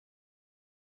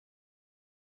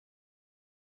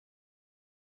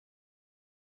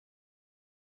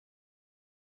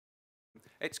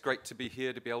It's great to be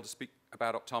here to be able to speak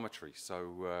about optometry.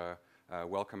 So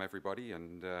welcome everybody,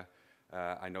 and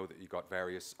I know that you've got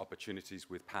various opportunities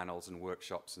with panels and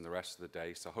workshops and the rest of the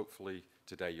day, so hopefully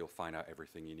today you'll find out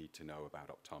everything you need to know about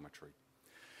optometry.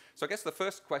 So I guess the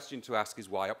first question to ask is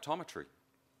why optometry?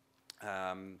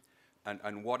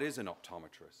 And what is an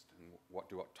optometrist, and what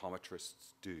do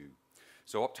optometrists do?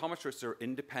 So optometrists are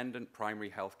independent primary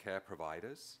healthcare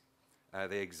providers.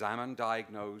 They examine,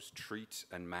 diagnose, treat,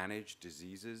 and manage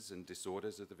diseases and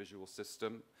disorders of the visual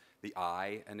system, the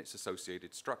eye, and its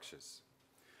associated structures.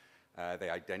 They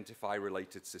identify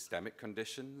related systemic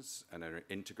conditions and are an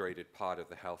integrated part of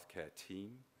the healthcare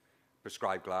team,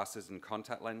 prescribe glasses and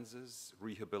contact lenses,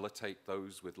 rehabilitate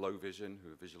those with low vision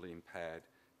who are visually impaired,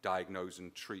 diagnose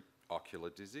and treat ocular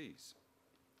disease.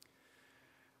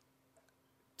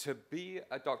 To be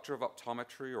a doctor of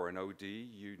optometry or an OD,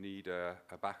 you need a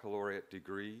baccalaureate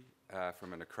degree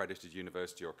from an accredited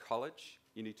university or college.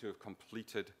 You need to have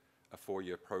completed a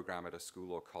 4-year program at a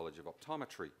school or college of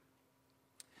optometry.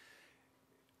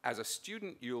 As a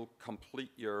student, you'll complete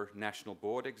your national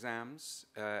board exams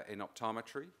in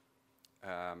optometry,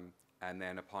 and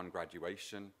then upon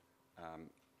graduation,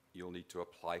 you'll need to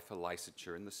apply for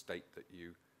licensure in the state that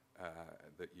you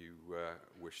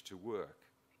wish to work.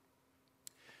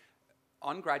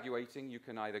 On graduating, you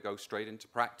can either go straight into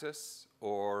practice,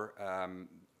 or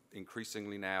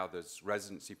increasingly now there's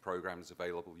residency programs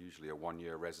available, usually a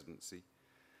 1-year residency.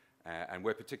 And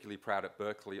we're particularly proud at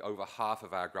Berkeley, over half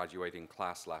of our graduating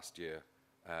class last year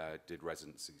did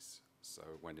residencies, so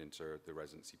went into the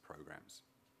residency programs.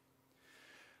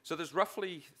 So there's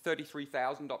roughly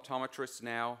 33,000 optometrists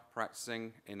now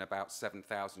practicing in about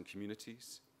 7,000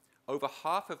 communities. Over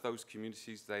half of those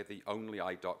communities, they're the only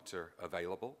eye doctor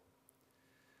available.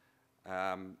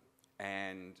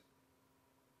 And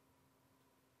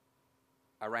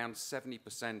around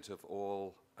 70% of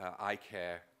all eye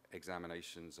care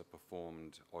examinations are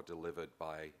performed or delivered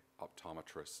by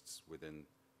optometrists within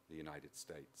the United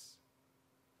States.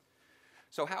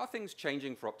 So how are things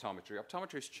changing for optometry?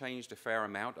 Optometry has changed a fair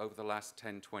amount over the last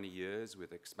 10, 20 years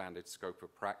with expanded scope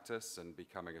of practice and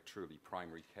becoming a truly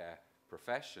primary care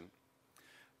profession.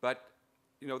 But,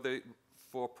 you know,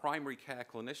 for primary care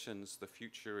clinicians, the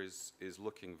future is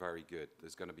looking very good.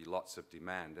 There's going to be lots of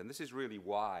demand. And this is really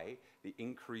why the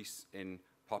increase in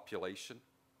population.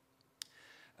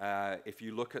 If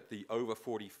you look at the over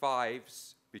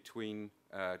 45s between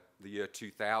the year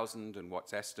 2000 and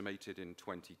what's estimated in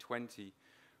 2020,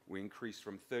 we increased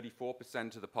from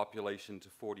 34% of the population to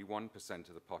 41%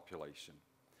 of the population.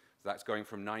 So that's going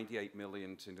from 98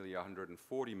 million to nearly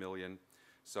 140 million.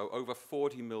 So over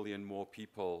 40 million more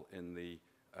people in the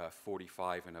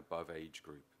 45 and above age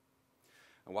group.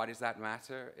 And why does that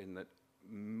matter? In that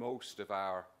most of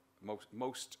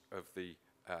the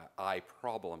eye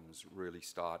problems really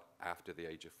start after the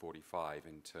age of 45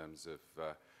 in terms of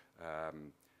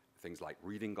things like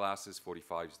reading glasses.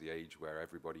 45 is the age where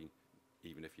everybody,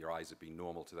 even if your eyes have been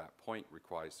normal to that point,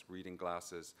 requires reading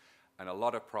glasses. And a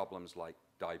lot of problems like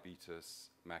diabetes,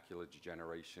 macular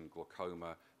degeneration,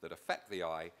 glaucoma that affect the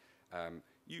eye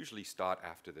usually start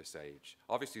after this age.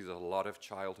 Obviously, there's a lot of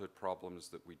childhood problems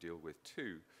that we deal with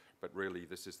too, but really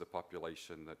this is the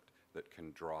population that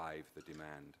can drive the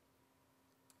demand.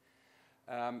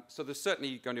 So there's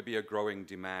certainly going to be a growing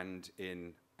demand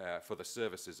for the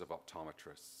services of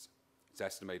optometrists. It's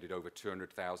estimated over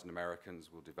 200,000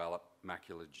 Americans will develop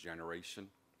macular degeneration,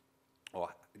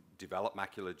 or develop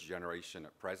macular degeneration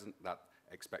at present. That's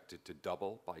expected to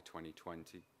double by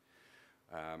 2020.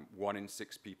 1 in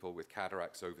 6 people with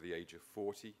cataracts over the age of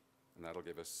 40, and that'll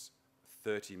give us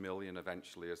 30 million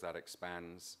eventually as that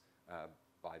expands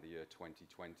by the year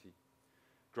 2020.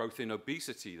 Growth in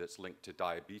obesity that's linked to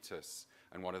diabetes,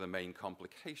 and one of the main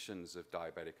complications of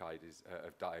diabetes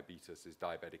is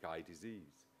diabetic eye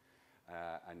disease.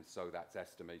 And so that's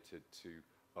estimated to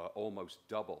almost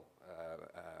double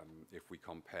if we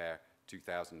compare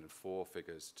 2004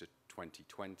 figures to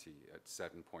 2020 at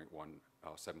 7.1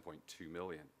 or 7.2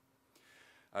 million.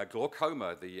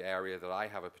 Glaucoma, the area that I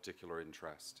have a particular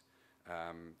interest,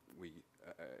 we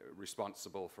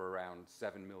responsible for around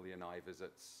 7 million eye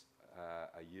visits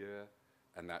a year,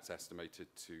 and that's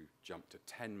estimated to jump to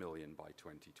 10 million by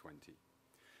 2020.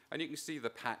 And you can see the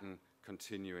pattern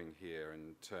continuing here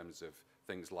in terms of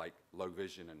things like low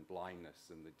vision and blindness,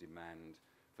 and the demand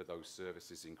for those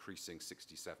services increasing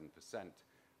 67%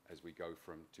 as we go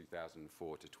from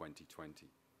 2004 to 2020.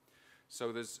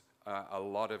 So there's a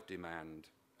lot of demand,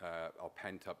 or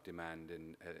pent-up demand,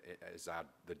 as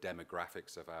the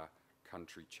demographics of our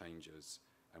country changes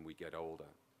and we get older.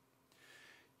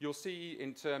 You'll see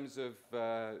in terms of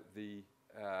the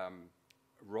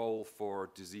role for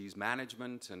disease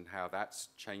management and how that's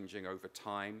changing over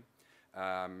time.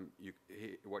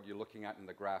 What you're looking at in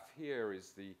the graph here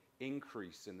is the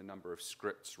increase in the number of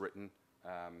scripts written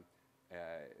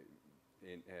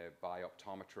by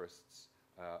optometrists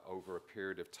over a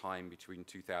period of time between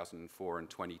 2004 and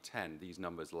 2010. These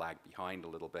numbers lag behind a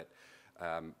little bit,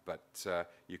 but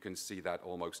you can see that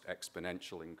almost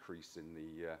exponential increase in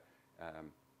the let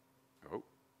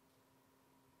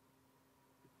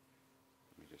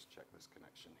me just check this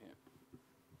connection here.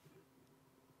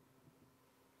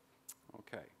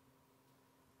 Okay,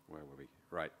 where were we?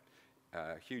 Right,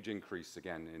 huge increase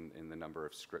again in the number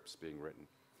of scripts being written.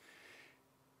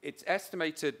 It's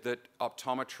estimated that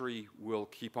optometry will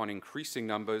keep on increasing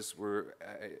numbers. We're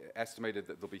estimated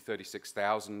that there'll be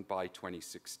 36,000 by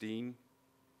 2016,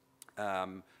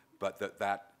 but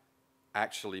that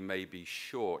actually may be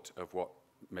short of what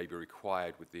may be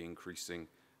required with the increasing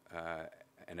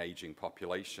and aging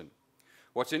population.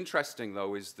 What's interesting,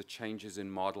 though, is the changes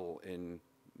in model in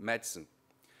medicine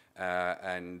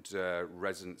and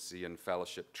residency and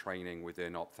fellowship training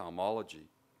within ophthalmology.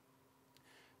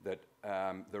 That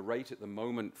the rate at the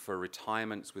moment for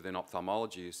retirements within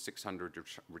ophthalmology is 600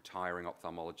 retiring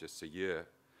ophthalmologists a year,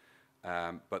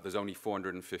 but there's only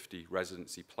 450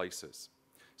 residency places.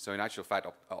 So in actual fact,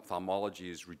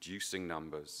 ophthalmology is reducing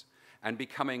numbers and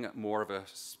becoming more of a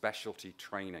specialty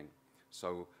training.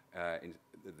 So in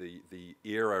the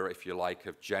era, if you like,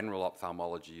 of general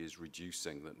ophthalmology is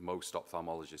reducing, that most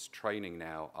ophthalmologists training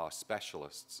now are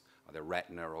specialists, either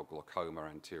retina or glaucoma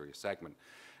anterior segment.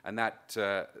 And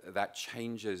that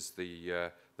changes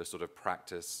the sort of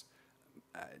practice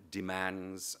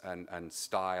demands and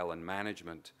style and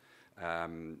management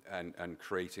and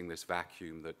creating this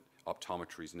vacuum that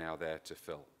optometry is now there to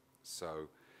fill. So,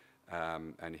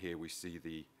 and here we see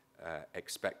the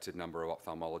expected number of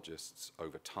ophthalmologists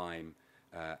over time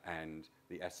and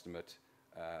the estimate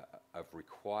of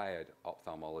required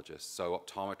ophthalmologists. So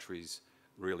optometry is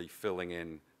really filling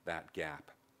in that gap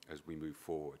as we move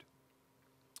forward.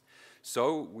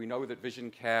 So we know that vision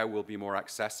care will be more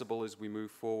accessible as we move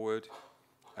forward,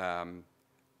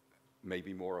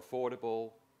 maybe more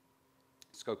affordable.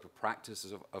 Scope of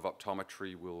practice of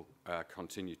optometry will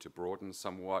continue to broaden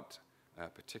somewhat,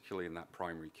 particularly in that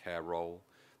primary care role.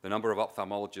 The number of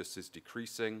ophthalmologists is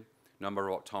decreasing. Number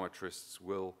of optometrists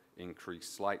will increase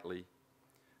slightly,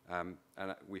 and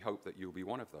we hope that you'll be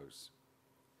one of those.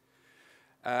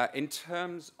 In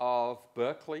terms of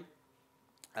Berkeley,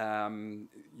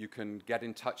 you can get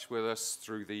in touch with us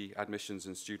through the Admissions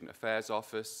and Student Affairs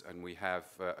Office, and we have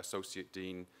Associate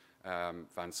Dean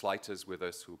Van Slyters with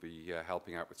us who'll be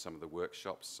helping out with some of the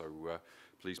workshops, so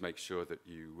please make sure that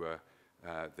you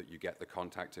get the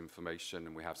contact information,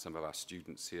 and we have some of our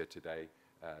students here today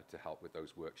to help with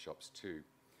those workshops too.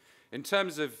 In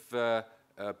terms of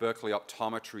Berkeley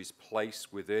Optometry's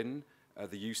place within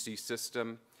the UC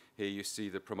system, here you see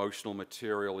the promotional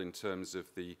material in terms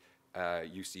of the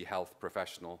UC Health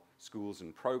professional schools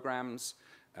and programs,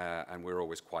 and we're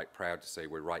always quite proud to say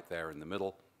we're right there in the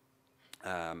middle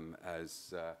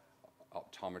as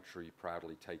optometry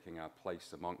proudly taking our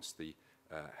place amongst the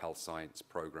health science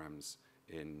programs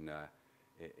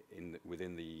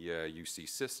within the UC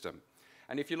system.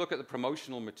 And if you look at the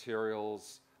promotional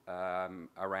materials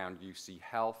around UC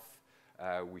Health,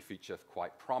 we feature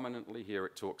quite prominently. Here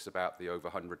it talks about the over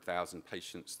 100,000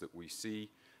 patients that we see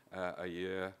a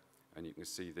year. And you can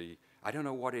see I don't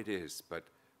know what it is, but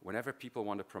whenever people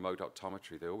want to promote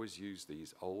optometry, they always use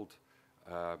these old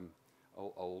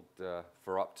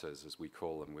phoropters, as we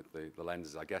call them, with the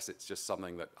lenses. I guess it's just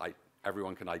something that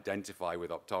everyone can identify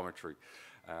with optometry.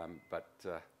 But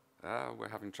we're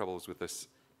having troubles with this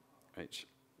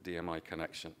HDMI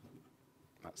connection.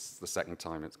 That's the second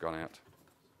time it's gone out.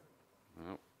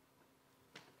 Oh.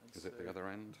 Is it the other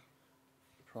end?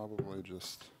 Probably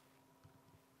just...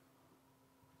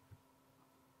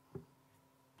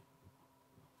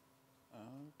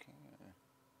 Okay.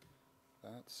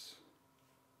 That's...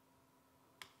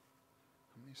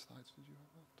 How many slides did you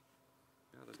have left?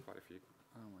 Yeah, there's quite a few.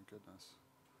 Oh my goodness.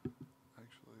 I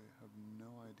actually have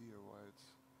no idea why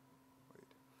it's... Wait.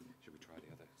 Should we try the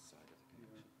other side of the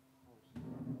connection?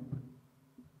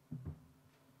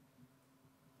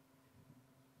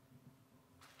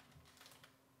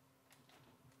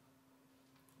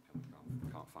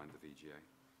 Can't find the VGA.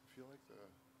 I feel like the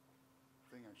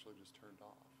thing actually just turned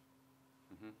off.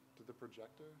 Mm-hmm. Did the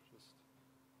projector just...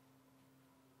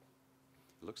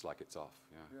 It looks like it's off,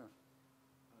 yeah. Yeah.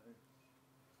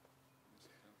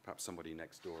 Perhaps somebody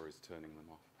next door is turning them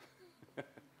off.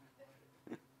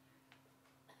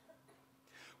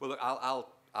 Well, look,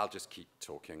 I'll just keep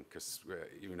talking because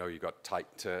you know you've got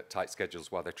tight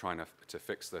schedules while they're trying to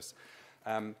fix this.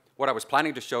 What I was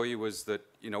planning to show you was that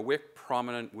we're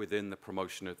prominent within the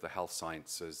promotion of the health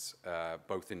sciences,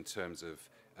 both in terms of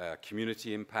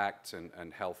community impact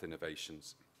and health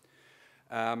innovations.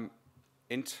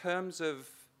 In terms of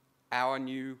our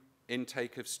new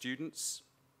intake of students,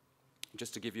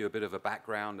 just to give you a bit of a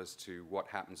background as to what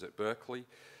happens at Berkeley.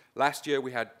 Last year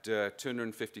we had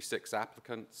 256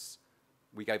 applicants.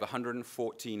 We gave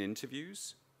 114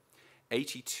 interviews.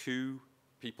 82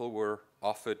 people were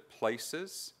offered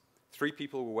places. 3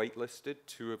 people were waitlisted.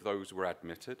 2 of those were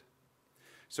admitted.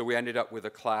 So we ended up with a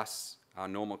class, our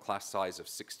normal class size of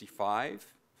 65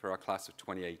 for our class of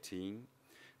 2018.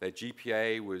 Their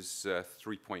GPA was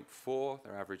 3.4,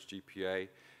 their average GPA,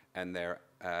 and their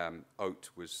OAT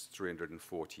was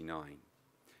 349.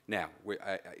 Now,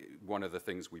 one of the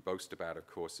things we boast about, of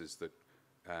course, is that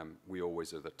we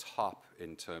always are the top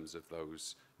in terms of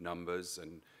those numbers,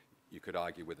 and you could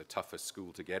argue we're the toughest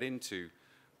school to get into,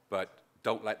 but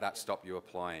don't let that stop you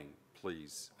applying,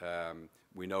 please.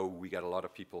 We know we get a lot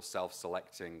of people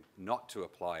self-selecting not to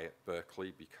apply at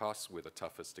Berkeley because we're the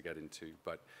toughest to get into,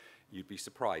 but you'd be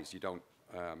surprised. You don't,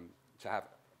 to have,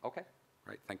 okay,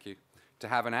 right, thank you. To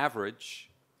have an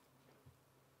average,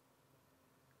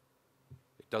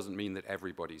 it doesn't mean that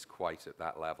everybody's quite at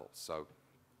that level. So,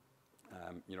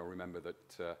 remember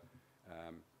that,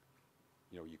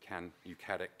 you can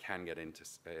get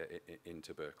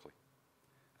into Berkeley.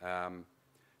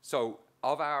 So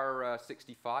of our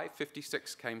 65,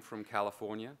 56 came from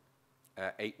California,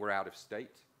 8 were out of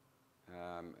state,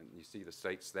 and you see the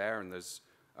states there, and there's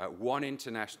 1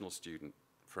 international student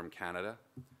from Canada,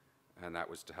 and that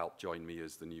was to help join me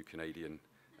as the new Canadian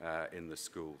in the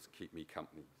school, to keep me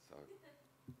company. So,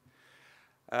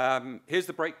 here's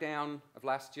the breakdown of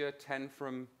last year: 10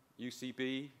 from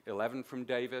UCB, 11 from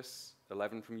Davis,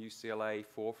 11 from UCLA,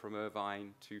 4 from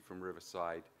Irvine, 2 from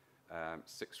Riverside,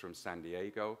 6 from San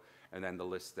Diego, and then the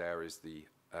list there is the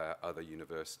other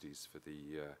universities for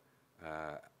the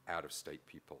out-of-state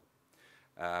people.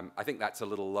 I think that's a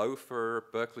little low for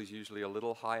Berkeley's usually a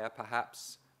little higher,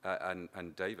 perhaps,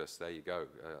 and Davis, there you go,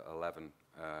 11,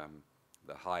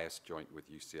 the highest joint with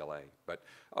UCLA. But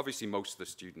obviously most of the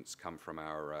students come from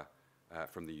our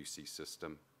from the UC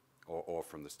system, or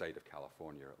from the state of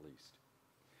California at least.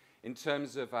 In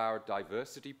terms of our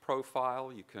diversity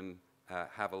profile, you can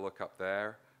have a look up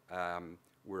there.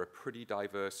 We're a pretty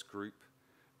diverse group.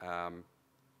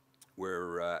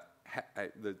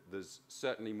 There's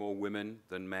certainly more women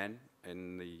than men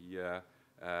in the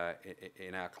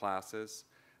in our classes,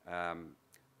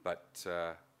 but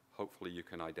hopefully you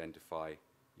can identify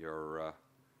your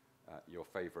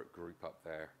favorite group up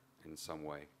there in some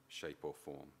way, shape, or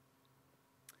form.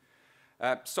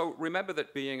 So remember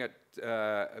that being at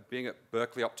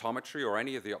Berkeley Optometry or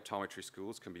any of the optometry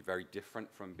schools can be very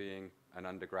different from being an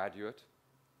undergraduate.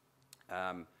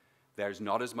 There's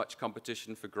not as much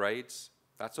competition for grades.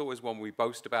 That's always one we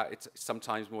boast about. It's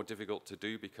sometimes more difficult to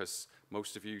do because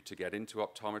most of you, to get into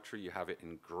optometry, you have it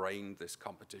ingrained, this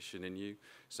competition in you.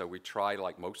 So we try,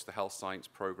 like most of the health science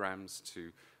programs,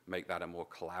 to make that a more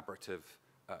collaborative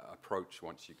approach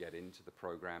once you get into the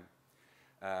program.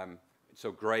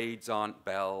 So grades aren't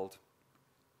belled.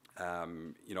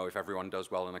 If everyone does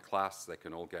well in a class, they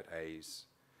can all get A's.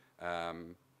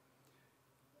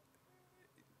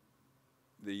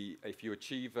 If you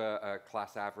achieve a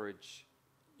class average,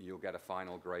 you'll get a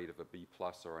final grade of a B+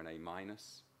 or an A-.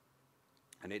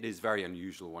 And it is very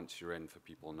unusual once you're in for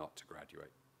people not to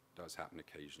graduate. It does happen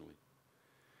occasionally.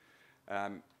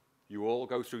 You all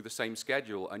go through the same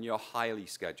schedule, and you're highly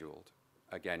scheduled.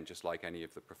 Again, just like any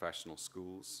of the professional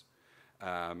schools.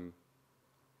 And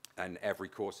every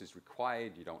course is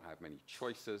required. You don't have many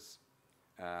choices.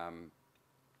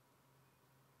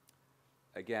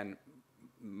 Again,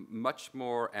 much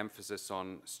more emphasis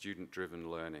on student-driven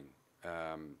learning.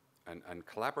 And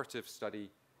collaborative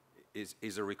study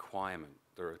is a requirement.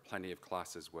 There are plenty of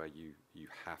classes where you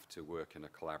have to work in a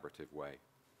collaborative way.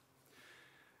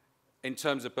 In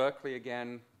terms of Berkeley,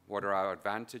 again, what are our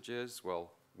advantages?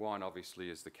 Well, one,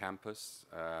 obviously, is the campus.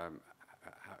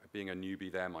 Being a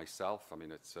newbie there myself, I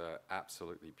mean, it's an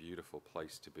absolutely beautiful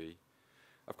place to be.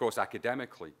 Of course,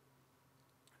 academically,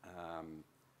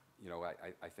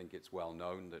 I think it's well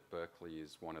known that Berkeley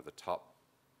is one of the top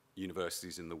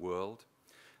universities in the world.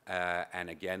 And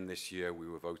again, this year, we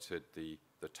were voted the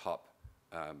top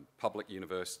public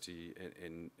university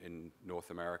in North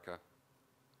America.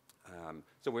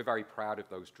 So we're very proud of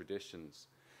those traditions.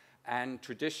 And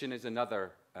tradition is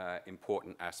another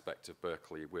important aspect of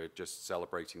Berkeley. We're just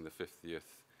celebrating the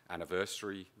 50th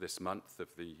anniversary this month of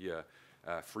the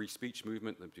free speech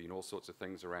movement. There's been all sorts of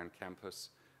things around campus,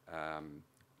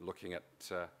 looking at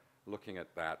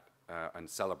that and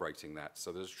celebrating that.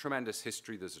 So there's a tremendous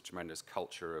history. There's a tremendous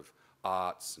culture of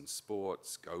arts and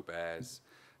sports. Go Bears!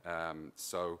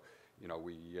 So you know,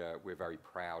 we're very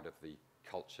proud of the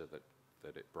culture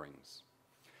that it brings.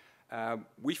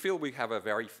 We feel we have a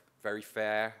very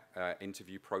fair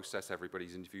interview process.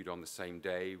 Everybody's interviewed on the same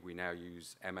day. We now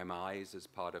use MMIs as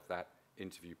part of that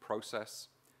interview process.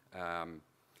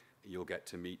 You'll get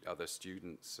to meet other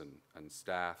students and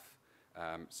staff.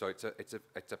 So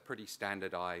it's a pretty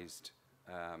standardized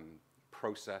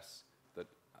process that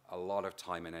a lot of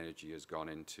time and energy has gone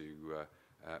into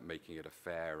making it a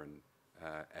fair and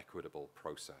equitable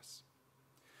process.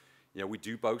 You know, we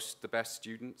do boast the best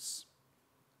students.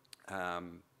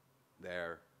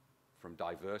 They're from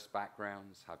diverse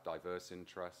backgrounds, have diverse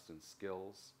interests and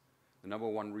skills. The number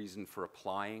one reason for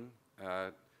applying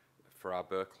for our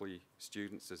Berkeley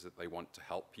students is that they want to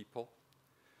help people.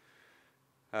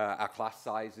 Our class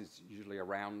size is usually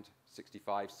around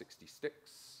 65,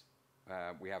 66.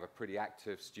 We have a pretty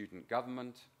active student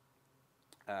government.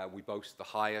 We boast the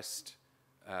highest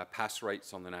pass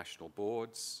rates on the national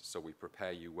boards, so we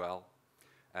prepare you well.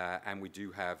 And we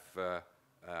do have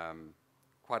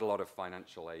quite a lot of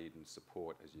financial aid and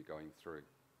support as you're going through.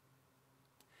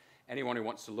 Anyone who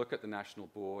wants to look at the national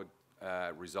board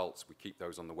results, we keep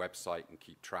those on the website and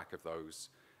keep track of those.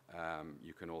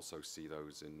 You can also see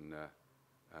those in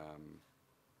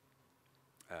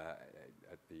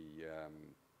at the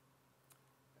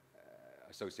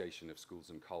Association of Schools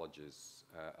and Colleges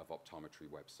of Optometry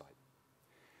website.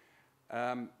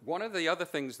 One of the other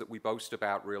things that we boast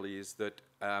about really is that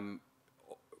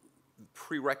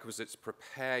prerequisites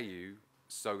prepare you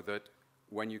so that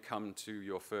when you come to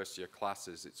your first year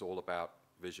classes, it's all about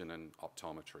vision and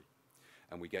optometry.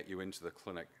 And we get you into the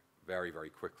clinic very, very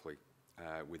quickly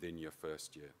within your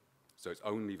first year. So it's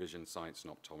only vision science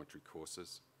and optometry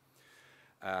courses.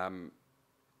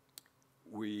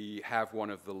 We have one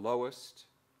of the lowest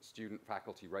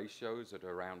student-faculty ratios at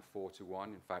around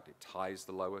 4:1. In fact, it ties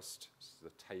the lowest. This is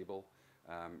the table.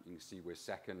 You can see we're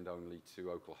second only to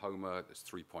Oklahoma. There's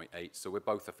 3.8. So we're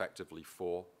both effectively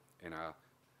 4 in our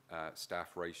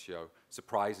staff ratio.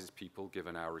 Surprises people,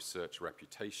 given our research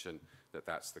reputation, that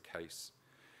that's the case.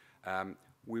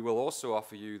 We will also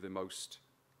offer you the most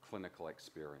clinical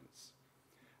experience.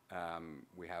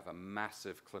 We have a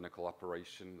massive clinical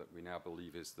operation that we now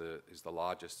believe is the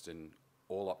largest in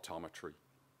all optometry.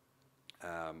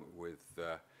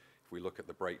 If we look at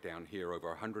the breakdown here, over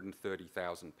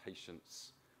 130,000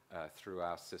 patients through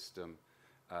our system,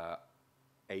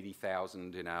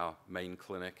 80,000 in our main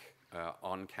clinic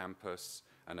on campus,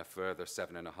 and a further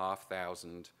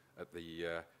 7,500 at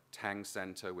the Tang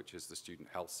Center, which is the Student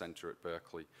Health Center at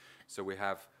Berkeley. So we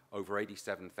have over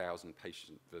 87,000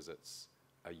 patient visits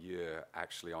a year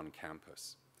actually on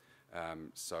campus.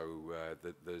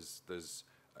 There's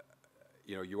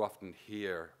you know, you often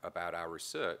hear about our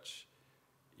research.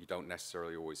 You don't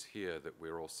necessarily always hear that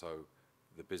we're also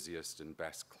the busiest and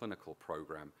best clinical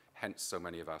program, hence so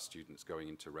many of our students going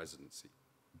into residency.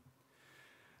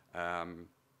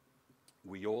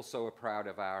 We also are proud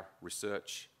of our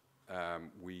research.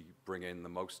 We bring in the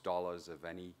most dollars of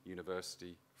any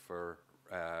university for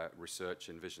research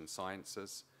in vision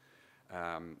sciences,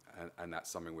 and that's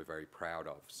something we're very proud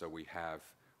of. So we have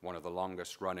one of the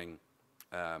longest running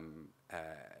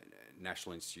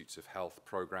National Institutes of Health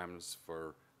programs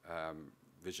for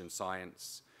vision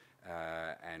science,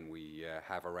 and we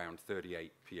have around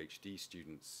 38 PhD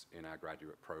students in our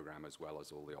graduate program, as well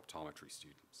as all the optometry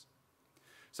students.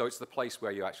 So it's the place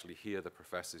where you actually hear the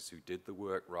professors who did the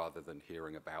work rather than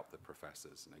hearing about the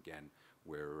professors. And again,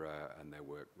 and their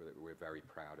work, we're very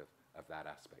proud of that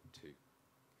aspect too.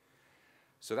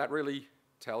 So that really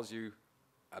tells you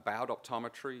about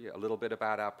optometry, a little bit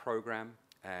about our program,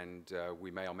 and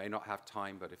we may or may not have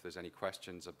time, but if there's any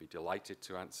questions, I'd be delighted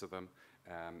to answer them.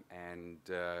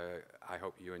 I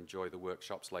hope you enjoy the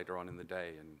workshops later on in the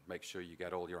day, and make sure you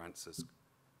get all your answers,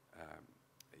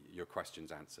 your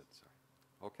questions answered. So,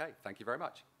 okay, thank you very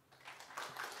much.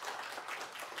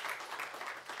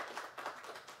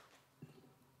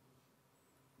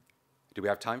 Do we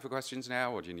have time for questions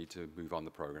now, or do you need to move on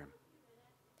the program?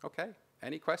 Okay,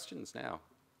 any questions now?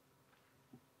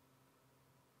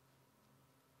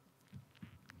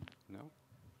 No?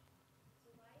 So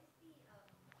why is the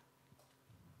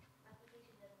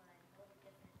application deadline a little bit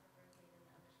different for Berkeley than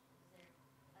the other schools?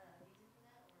 Is there a reason for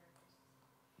that, or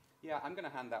just? Yeah, I'm going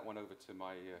to hand that one over to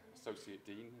my Associate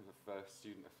Dean of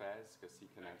Student Affairs, because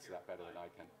he can answer that better than I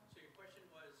can. So your question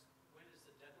was, when is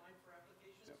the deadline for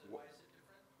applications, and why is it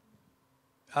different?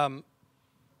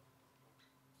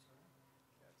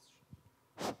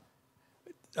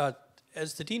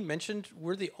 As the dean mentioned,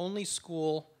 we're the only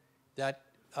school that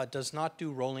does not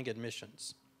do rolling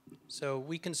admissions. So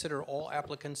we consider all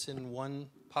applicants in one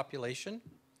population,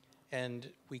 and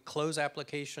we close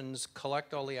applications,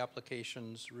 collect all the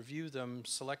applications, review them,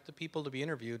 select the people to be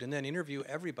interviewed, and then interview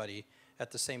everybody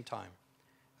at the same time.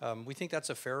 We think that's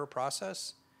a fairer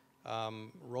process.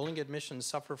 Rolling admissions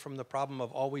suffer from the problem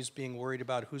of always being worried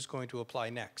about who's going to apply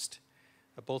next,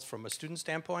 both from a student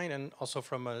standpoint and also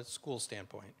from a school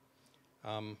standpoint.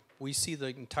 We see the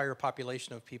entire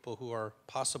population of people who are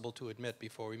possible to admit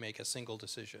before we make a single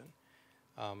decision.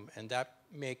 And that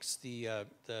makes the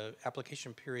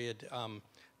application period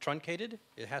truncated.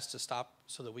 It has to stop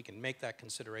so that we can make that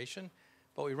consideration.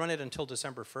 But we run it until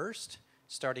December 1st,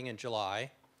 starting in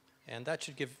July. And that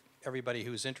should give everybody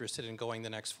who's interested in going the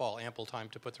next fall ample time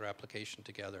to put their application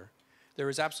together. There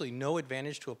is absolutely no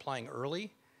advantage to applying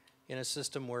early in a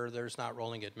system where there's not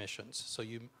rolling admissions. So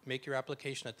you make your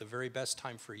application at the very best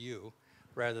time for you,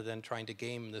 rather than trying to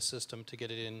game the system to get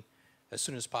it in as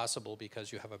soon as possible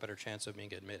because you have a better chance of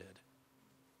being admitted.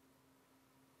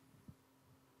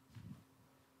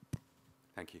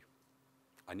 Thank you.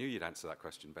 I knew you'd answer that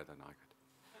question better than I could.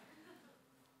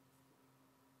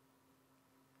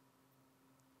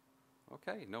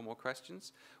 Okay, no more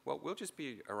questions. Well, we'll just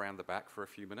be around the back for a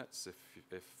few minutes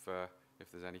if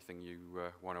there's anything you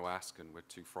want to ask and we're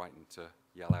too frightened to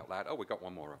yell out loud. Oh, we got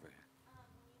one more over here.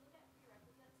 When you look at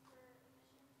prerequisites for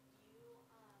admission, do you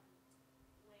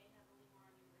weigh heavily more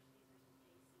on universities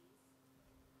versus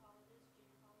JCs, colleges,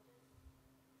 junior colleges,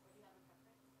 or do you have a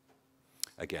preference?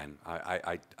 Again,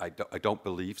 I don't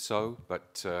believe so,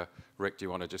 but Rick, do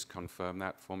you want to just confirm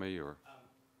that for me, or?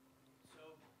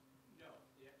 So, no.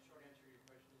 The short answer to your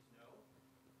question is no.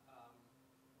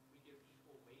 We give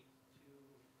equal weight to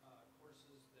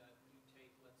courses that you take,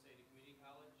 let's say, to community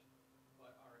college,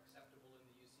 but are acceptable in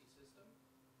the UC system.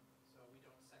 So we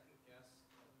don't second guess.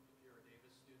 If you're a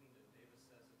Davis student and Davis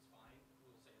says it's fine,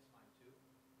 we'll say it's fine too.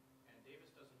 And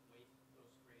Davis doesn't weight those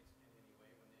grades in any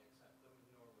way when they accept them,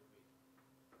 nor would we.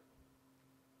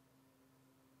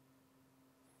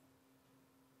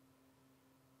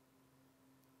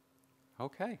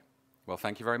 Okay. Well,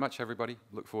 thank you very much, everybody.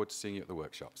 Look forward to seeing you at the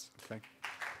workshops. Okay.